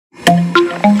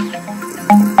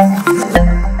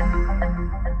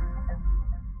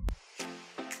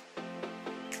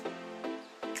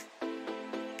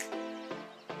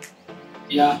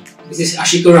is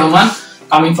Ashitorama,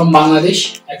 coming from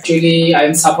Bangladesh. Actually, I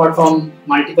am suffered from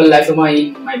multiple lipoma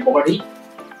in my body.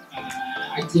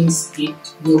 I think it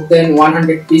more than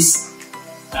 100 piece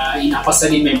in upper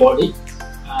side in my body.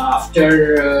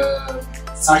 After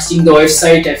searching the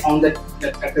website, I found that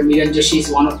Dr. Milan Doshi is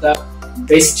one of the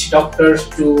best doctors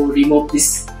to remove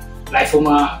this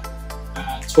lipoma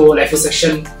through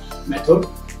liposuction method.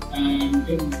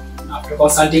 And after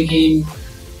consulting him,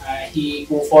 he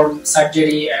performed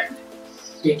surgery, and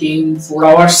taking 4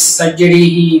 hours surgery,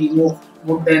 he removed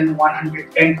more than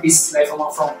 110 piece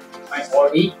lipoma from my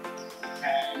body.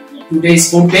 And today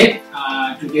is 4th day.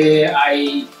 Today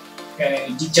I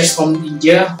discharged from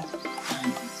India,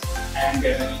 and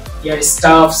here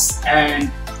staffs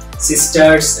and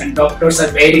sisters and doctors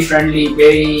are very friendly,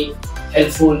 very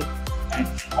helpful, and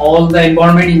all the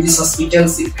environment in this hospital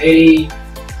is very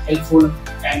helpful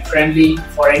and friendly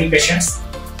for any patients.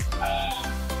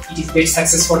 It is great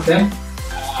success for them.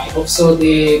 I hope so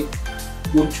they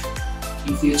good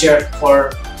in future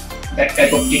for that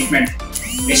type of treatment.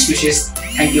 Best wishes.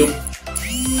 Thank you.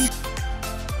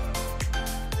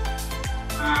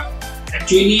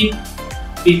 Actually,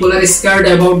 people are scared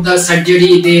about the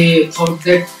surgery. They thought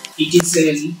that it is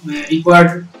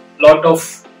required lot of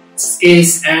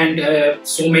space and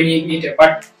so many meter.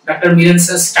 But Dr. Milan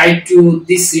sir's type to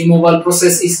this removal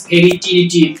process is very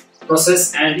tiny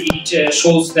process, and it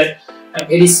shows that a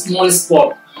very small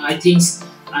spot. I think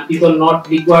people not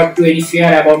required to any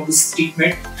fear about this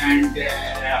treatment, and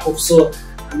I hope so.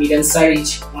 Milan sir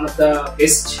is one of the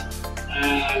best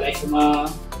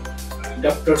lipoma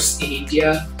doctors in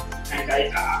India, and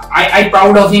I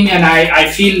proud of him, and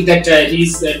I feel that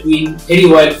he's doing very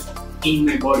well in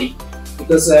my body,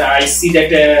 because I see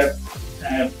that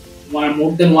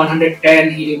more than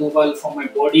 110 he removal from my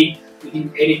body within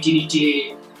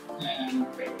heredity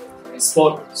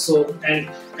spot. So, and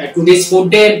today's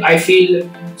 4th day I feel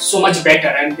so much better,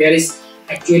 and there is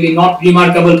actually not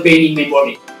remarkable pain in my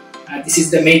body. This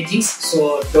is the main thing.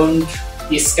 So don't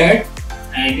be scared,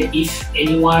 and if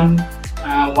anyone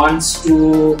wants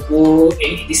to go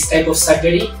this type of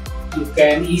surgery, you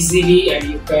can easily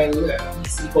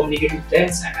communicate with them,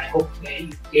 and I hope they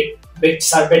get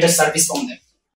better service from them.